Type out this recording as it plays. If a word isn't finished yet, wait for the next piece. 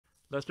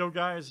Let's go,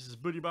 guys. This is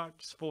Booty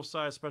Box,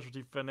 full-size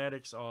specialty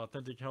Fanatics,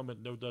 authentic helmet,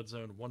 no dud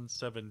zone,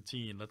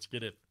 117. Let's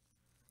get it.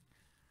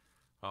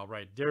 All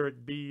right,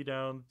 Derek B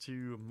down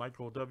to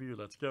Michael W.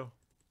 Let's go.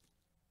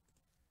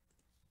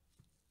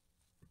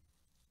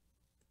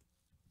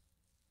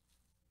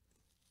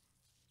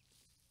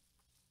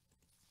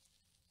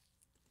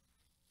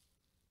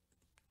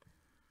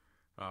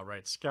 All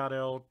right, Scott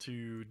L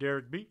to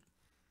Derek B.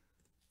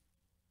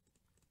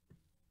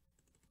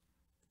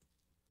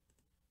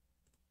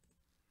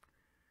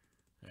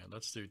 And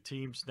let's do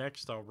teams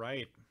next. All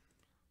right.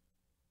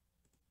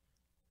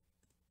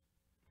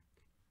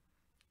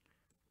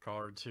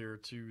 Cards here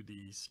to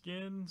the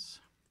skins.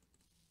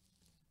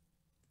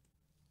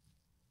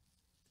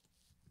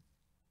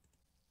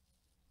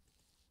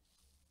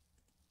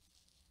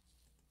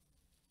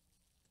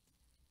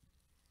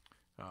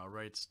 All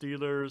right,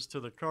 Steelers to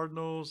the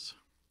Cardinals.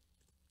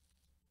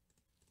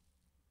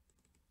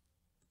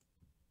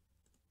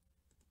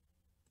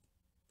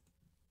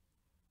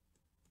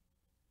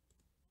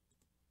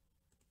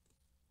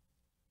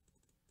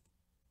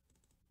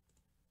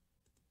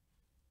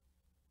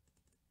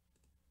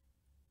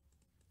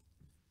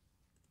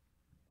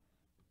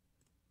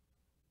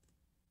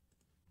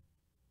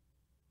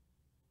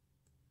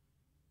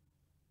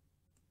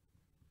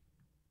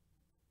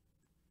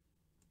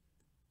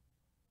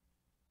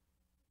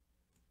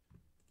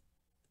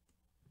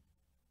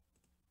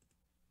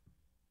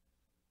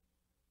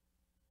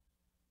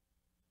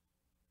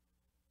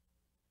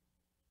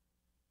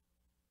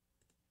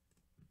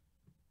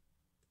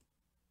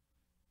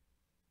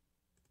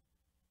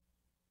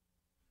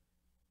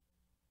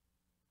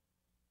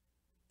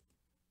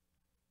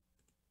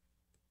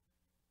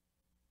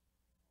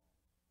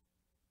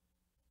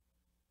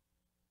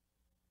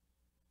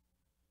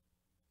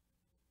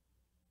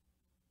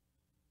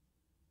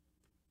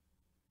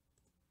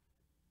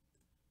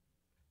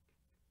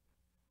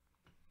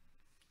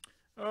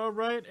 All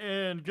right,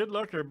 and good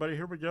luck, everybody.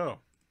 Here we go.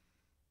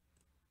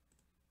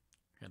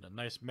 Had a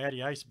nice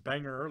Matty Ice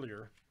banger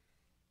earlier.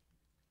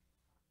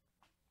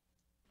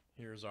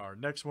 Here's our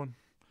next one.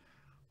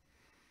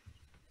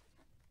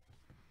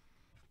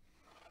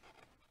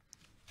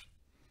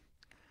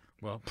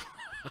 Well,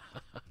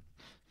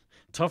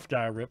 tough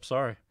guy rip,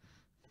 sorry.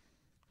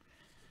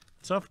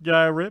 Tough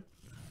guy rip.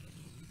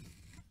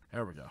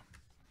 There we go.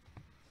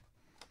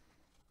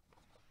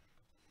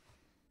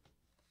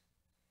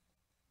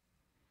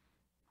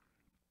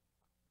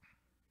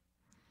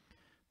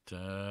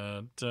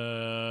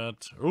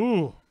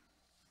 Ooh.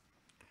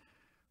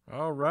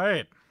 All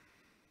right.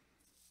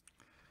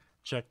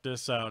 Check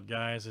this out,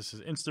 guys. This is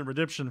instant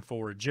redemption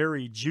for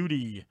Jerry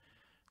Jeudy,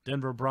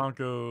 Denver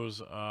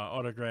Broncos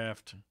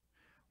autographed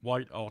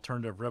white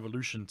alternative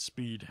revolution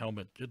speed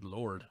helmet. Good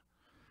Lord.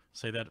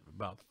 Say that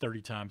about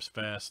 30 times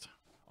fast.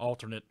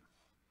 Alternate.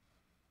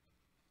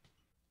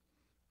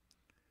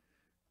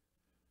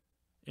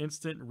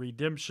 Instant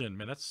redemption.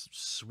 Man, that's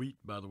sweet,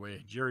 by the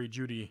way. Jerry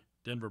Jeudy,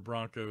 Denver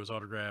Broncos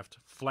autographed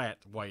flat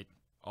white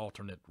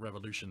alternate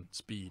revolution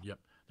speed. Yep.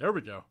 There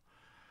we go.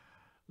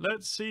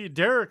 Let's see.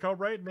 Derek. All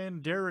right,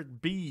 man.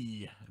 Derek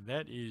B.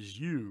 That is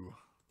you.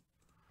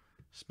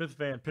 Smith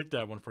Van picked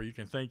that one for you. You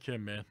can thank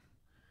him, man.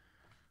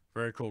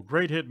 Very cool.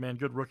 Great hit, man.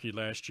 Good rookie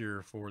last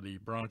year for the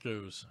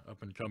Broncos.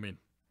 Up and coming.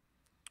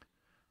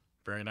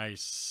 Very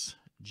nice.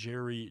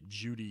 Jerry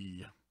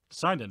Jeudy.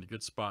 Signed in a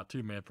good spot,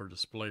 too, man, for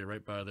display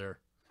right by there.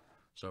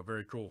 So,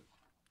 very cool.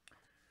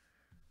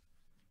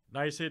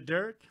 Nice hit,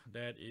 Derek.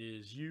 That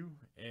is you.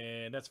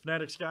 And that's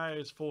Fanatics,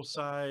 guys.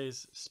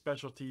 Full-size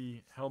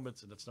specialty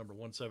helmets. And that's number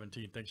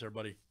 117. Thanks,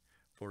 everybody,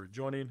 for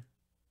joining.